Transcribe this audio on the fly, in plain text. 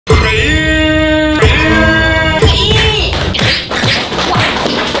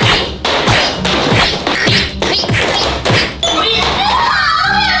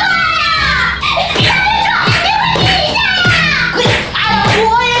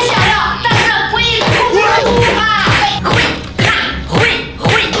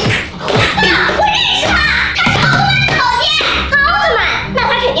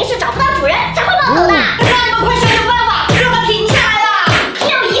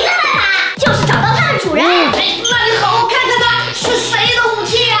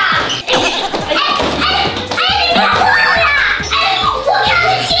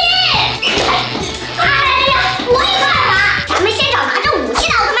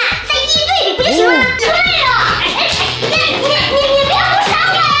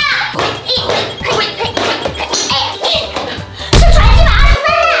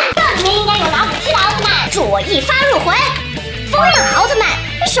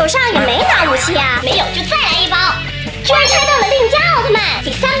上也没拿武器呀，没有就再来一包。居然拆到了令加奥特曼，第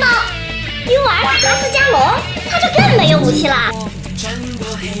3包。U尔卡阿斯加龙，他就更没有武器了。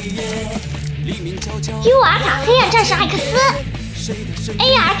U尔卡黑暗战士艾克斯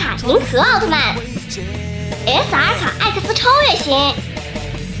 ，A 尔卡银河奥特曼 ，S 尔卡艾克斯超越型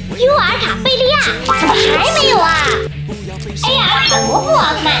 ，U 尔卡贝利亚，怎么还没有啊 ？A 尔卡罗布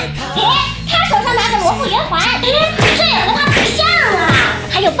奥特曼，他手上拿着罗布圆环，这也和他不像啊。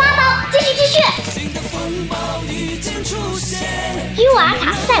还有8包，继续。U 尔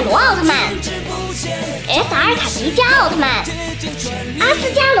卡赛罗奥特曼 ，S 尔卡迪迦奥特曼，阿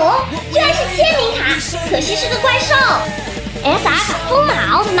斯加龙居然是签名卡，可惜是个怪兽。S 尔卡风马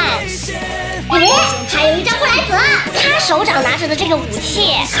奥特曼，还有一张布莱泽，他手掌拿着的这个武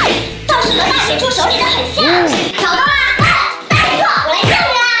器，倒是和大铁柱手里的很像。找到啦！大铁柱，我来救你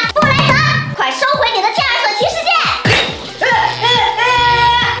啦！布莱泽，快收回你的加尔索骑士剑！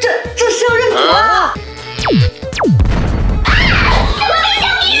这是要认主啊！我被消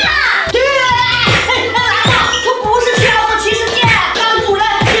灭了！他不是加尔索骑士剑，当主人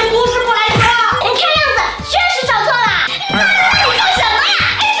也不是布莱泽。看样子确实找错了。你做什么呀？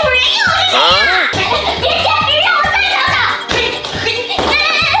主人又是谁呀？别介，让我再找找。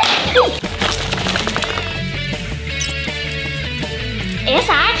S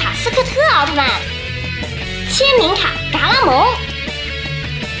尔卡斯科特奥特曼，签名卡达拉蒙。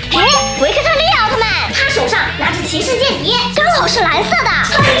维克特利奥特曼，他手上拿着骑士剑笛，刚好是蓝色的。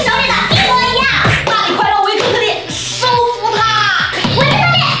超级手里的